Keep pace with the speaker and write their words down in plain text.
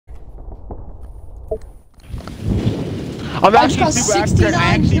I'm I just got actually super accurate. I 69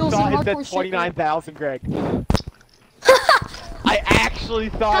 actually kills in thought it hardcore said shit, 29,000, Greg. I actually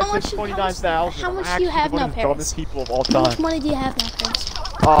thought it said 29,000. How much do you have now, one of the dumbest Paris? people of all How much time. money do you have now, Paris?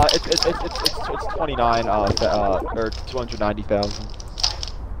 It's 29, or 290,000. Oh,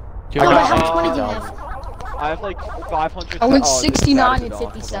 but how much money do you have? I have like 500. I went it's 69 and added on,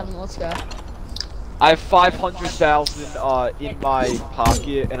 57. Let's go. I have 500,000 in my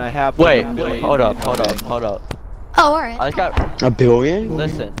pocket, and I have. Wait, like, a million hold up. Oh, alright. I got a billion.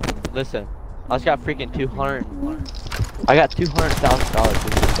 Listen. I just got freaking 200. I got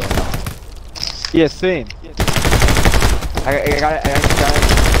 $200,000. Yeah, same. I got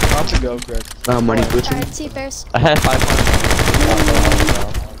to go, Greg. Money glitching. Alright, see you, Paris. I had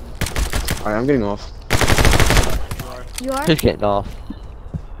 500. Alright, I'm getting off. You are? Who's getting off?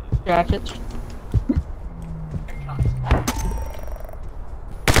 Jackets.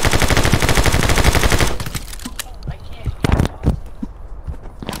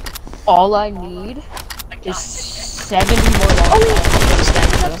 All I need is 70 more dollars. Oh,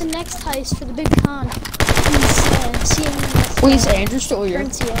 wait, up the next heist for the big con. Wait, is Andrew still here? No,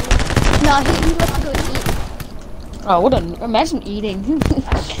 he left to go eat. Oh, what a... Imagine eating.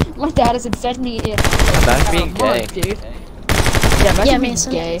 My dad is fed me in... Imagine being gay. Dude. Yeah, imagine being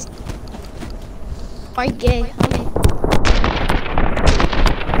gay. Why gay? Okay.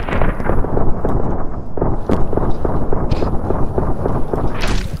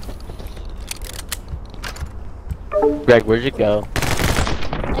 Greg, where'd you go? I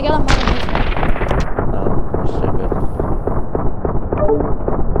got a money.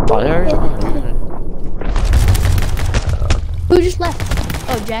 Who just left?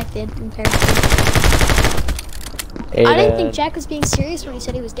 Oh, Jack did. In Paris. I didn't think Jack was being serious when he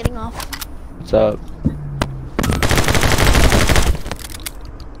said he was getting off. What's up?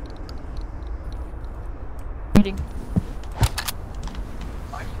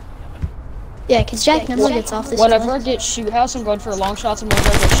 Yeah, cause Jack never gets off this. Whenever I get shoot house, I'm going for long shots, and whenever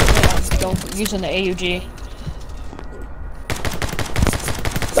I get shit, I'm going for using the AUG.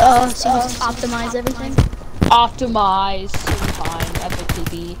 So you just optimize everything? Optimize, fine,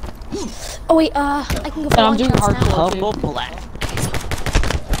 FATB. Oh wait, I can go for long shots now. Humble black.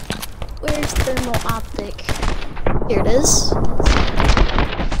 Where's thermal optic? Here it is.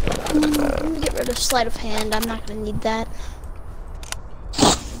 Let me get rid of sleight of hand, I'm not gonna need that.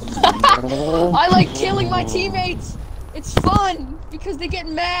 I like killing my teammates! It's fun! Because they get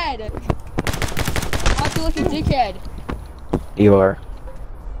mad! I feel like a dickhead. You are.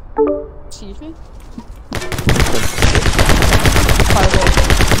 Excuse me? Fireball.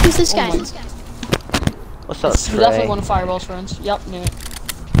 Who's this guy? What's up, Trey? Definitely one of Fireball's friends. Yup, knew it.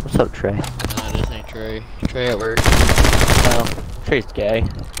 What's up, Trey? Nah, this ain't Trey. Trey at work. No, Trey's gay.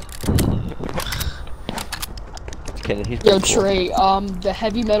 Just kidding, he's Yo, cool. Trey, the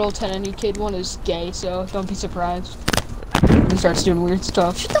heavy metal 1090 kid one is gay, so don't be surprised. He starts doing weird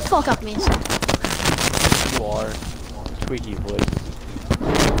stuff. Shut the fuck up, Mason. You are. Squeaky voice.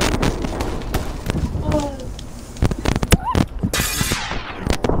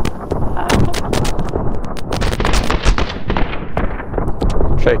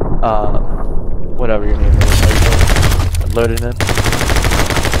 Trey, whatever your name is, are you loading in?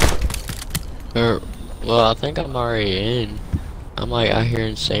 Well, I think I'm already in. I'm like out here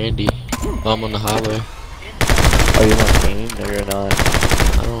in Sandy. I'm on the highway. Are you not in or you're not?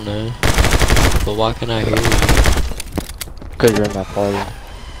 I don't know. But why can I hear you? Because you're in my party.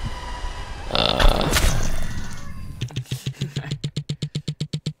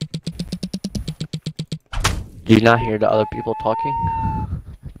 Do you not hear the other people talking?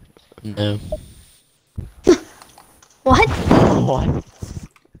 No. What? What?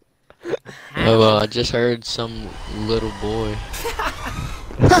 Oh, well, I just heard some little boy.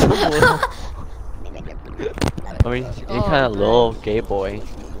 I mean, you're kind of little gay boy.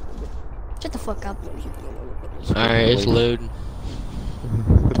 Shut the fuck up. Alright, it's loading.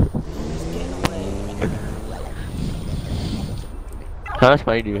 How much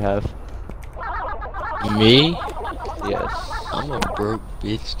money do you have? Me? Yes. I'm a broke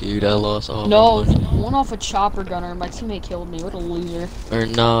bitch, dude. I lost all No, my money. one off a chopper gunner. My teammate killed me. What a loser. Or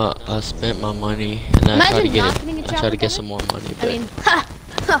nah, I spent my money and I tried to Imagine get not it. getting a I tried to chopper get some more money, I but mean,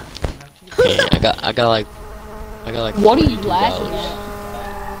 yeah, I got like what are you $42. laughing at?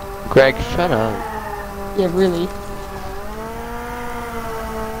 Greg, shut up. Yeah, really.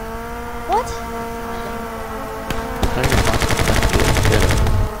 What?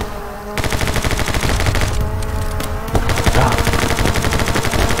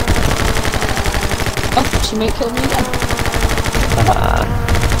 Oh, teammate killed me again.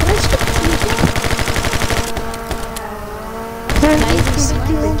 Did I skip a teammate?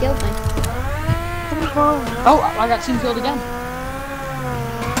 Oh, I got team killed again.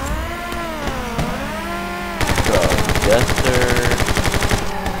 So, Jester.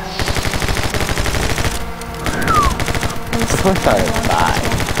 Of course I die.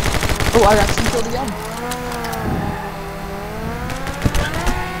 Oh, I got team killed again.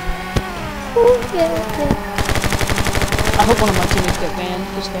 I hope one of my teammates get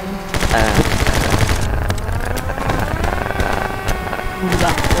banned this game.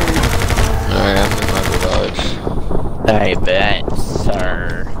 Alright, I'm in my garage. I bet,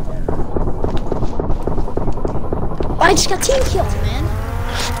 sir. I just got team killed, man.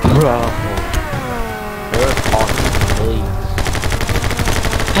 Bro. You're talking, please.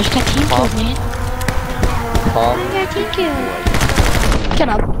 I just got team killed, man. Calm. I got team killed. Shut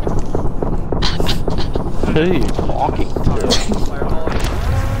up. Who are you talking to?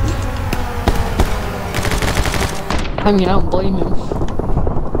 I mean, I don't blame him.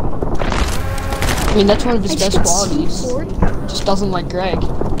 I mean, that's one of his best qualities. Just doesn't like Greg.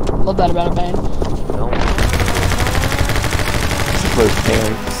 Love that about a man. No. For his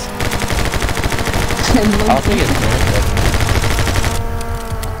parents. I'll think his parents.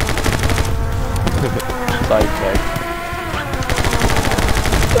 Sorry, Greg.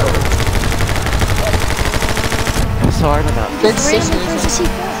 Sorry, but not. Greg's sister is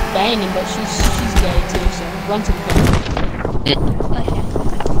banging, but she's gay too, so run to the phone.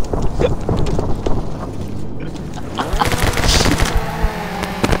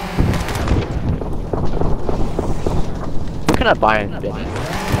 What can I buy in Benny?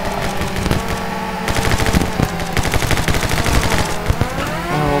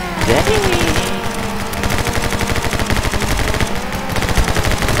 Oh, Benny!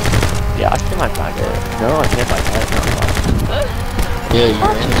 Yeah, I think I might buy it. No, I can't buy that. No, Yeah,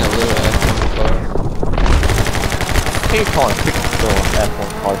 you're in that little F1 car. I think you're calling freaking still an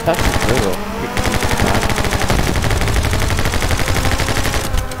F1 car. That's real.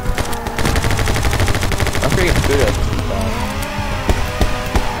 I'm freaking good at this.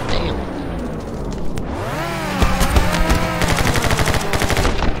 Damn.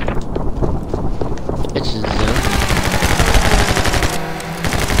 It's just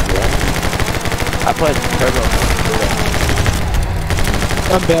I played Turbo.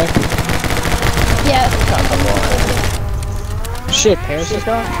 I'm back. Yeah. Shit, Paris is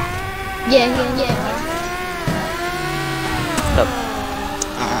gone? Yeah.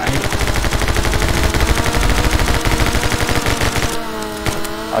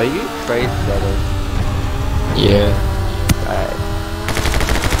 Are you Trey's brother? yeah. Alright.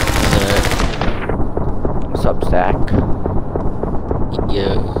 What's up, Zach?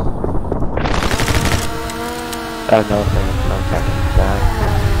 Yeah. I have no thing. I'm talking to Zach.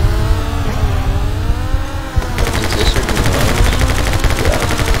 Is this your garage?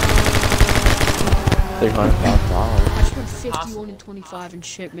 $300,000. I spent 51 and 25 in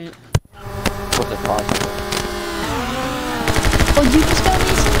shipment. What's it cost? Oh, you just got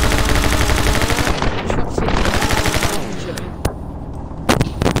me some? I spent 51 in shipment.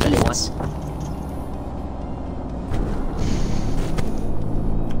 Anyone?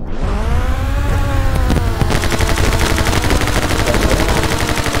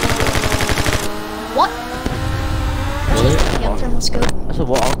 What? What? Yeah, thermoscope. I said,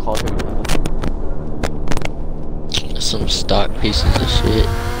 what all calls are you have? Some stock pieces of shit.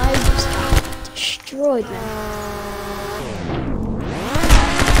 I just got destroyed, man.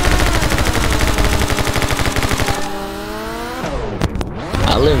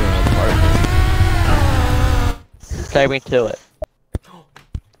 I live in an apartment. Take me to it.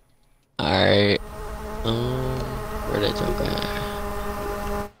 Alright. Where'd I talk at?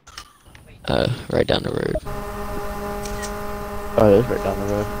 Right down the road. Oh, it is right down the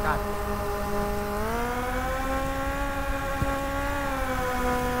road.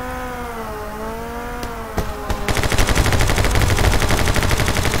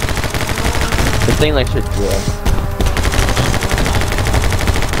 The thing like should drift.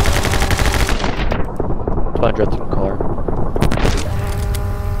 Come on, drift to the car.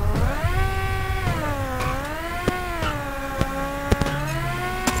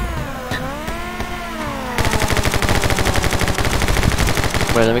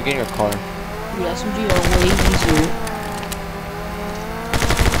 Wait, let me get in your car. The SMG are way easier.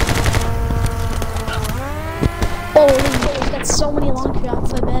 Holy, he's got so many long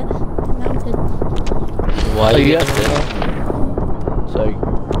shots, I bet. Mounted. Why Oh, you you get have them? So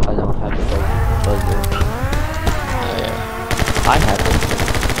I don't have to buzzer. Oh yeah. I have it.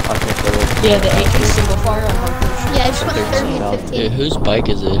 I think there is. Yeah, the AK single fire on hardcore shoot. Yeah, I just went 30 and 15. Dude, whose bike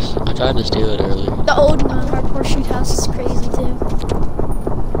is this? I tried to steal it earlier. The old hardcore shoot house is crazy too.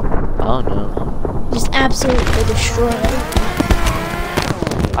 I don't know. Just absolutely destroy it.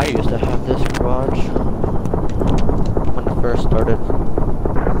 I used to have this garage when I first started.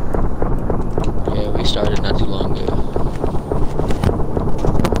 Yeah, we started not too long ago.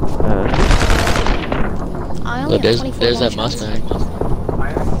 I only Look, have 24 there's that gunshots. Mustang.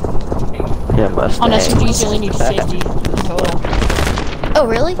 Yeah, Mustang. On SMGs, you only need 50 total. Oh,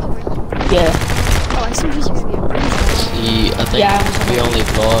 really? Yeah. Oh, SMGs are gonna be a breeze. See, I think Yeah, we only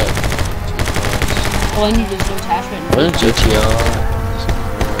bought. All I need is no attachment. What is GTR?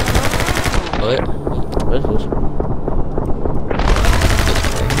 What? What is this?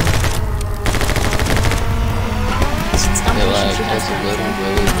 It's not Yeah, gonna like, shoot you that's a guys little or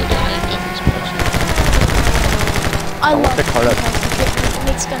really, but that ain't nothing special. I want love the car that- it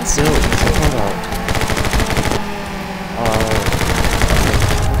makes guns so Dude, easy. hold on.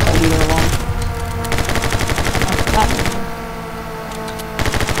 A meter long.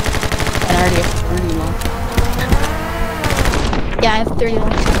 And I already have 30 long. Yeah, I have 30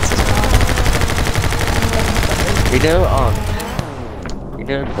 long shots as well. You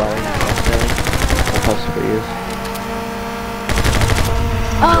know, buying a Mustang, what cost for you?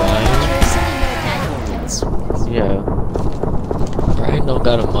 Oh, Right. you're sending me a manual kits. Yeah. Brian don't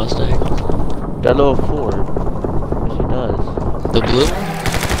got a Mustang. That little Ford. Yes, he does. The blue?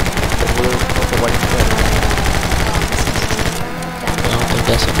 The blue with the white strip. I don't think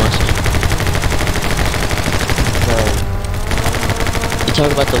that's a Mustang. No, You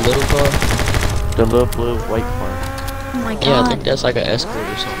talking about the little car? the little blue white car. Oh my god. Yeah, I think that's like an Escort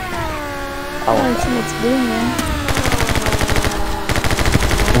or something. I Oh, I want think it's blue, man. that.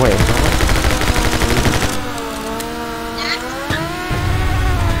 Wait, how much?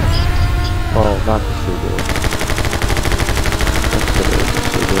 Oh, not the Subaru. That's the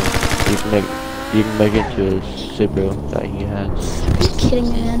Subaru. You can make it into a Subaru that he has Are you kidding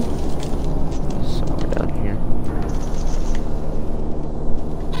me, man? somewhere down here.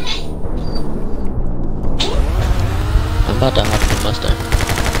 I'm about to hop in the Mustang.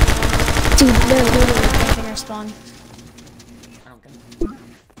 Dude, they're literally camping our spawn.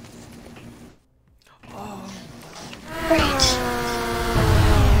 Great.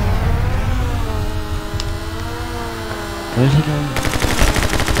 Where's it going?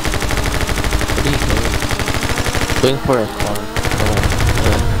 What are you doing? Waiting for a car.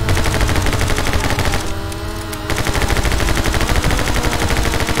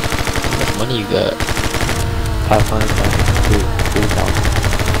 How much money you got? 500 3,000.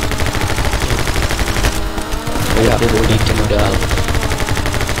 I got $42.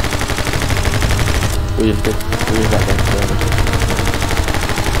 We just got that service.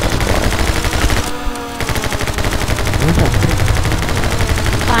 That's why. Where's that thing?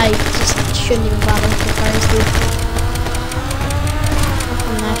 I just shouldn't even bother with the cars, dude.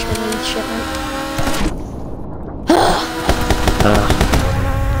 I'm naturally shit, right?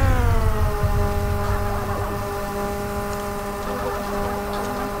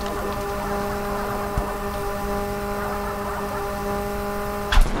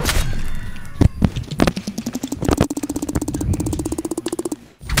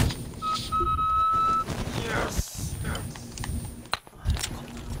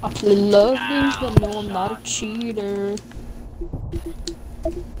 I love things, but no, I'm not a cheater.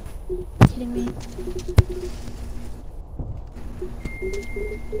 Kidding me?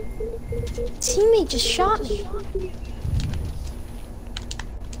 Teammate just shot me.